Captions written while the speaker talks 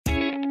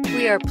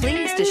We are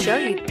pleased to show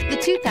you the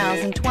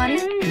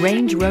 2020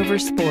 Range Rover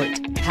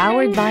Sport.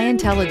 Powered by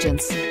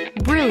intelligence,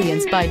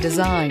 brilliance by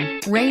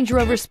design, Range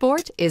Rover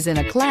Sport is in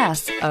a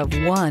class of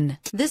one.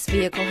 This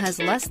vehicle has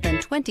less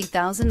than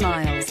 20,000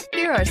 miles.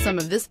 Here are some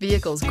of this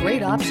vehicle's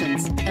great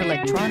options: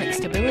 electronic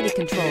stability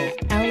control,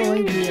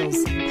 alloy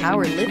wheels,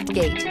 power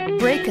liftgate,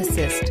 brake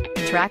assist,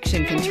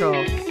 traction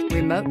control,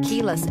 remote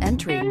keyless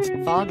entry,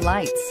 fog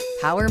lights,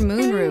 power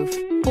moonroof,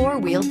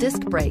 four-wheel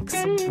disc brakes,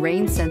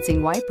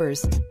 rain-sensing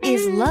wipers.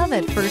 Is love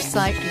at first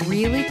sight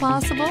really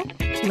possible?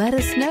 Let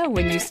us know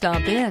when you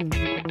stop in.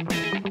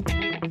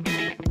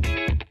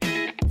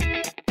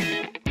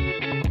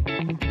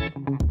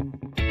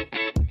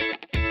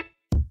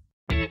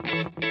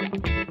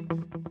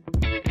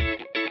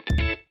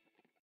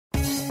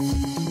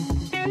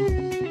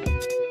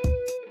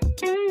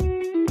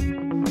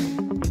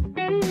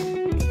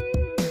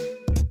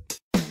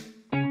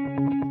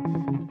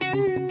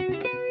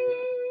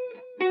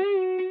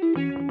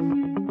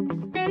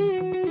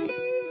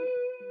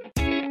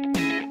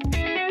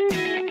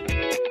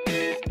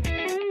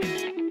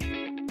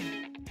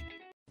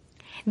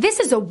 This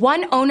is a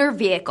one-owner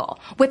vehicle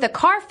with a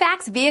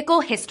Carfax Vehicle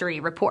History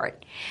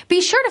Report.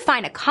 Be sure to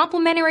find a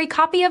complimentary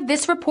copy of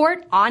this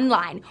report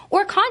online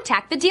or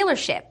contact the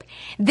dealership.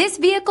 This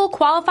vehicle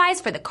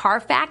qualifies for the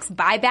Carfax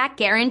Buyback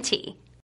Guarantee.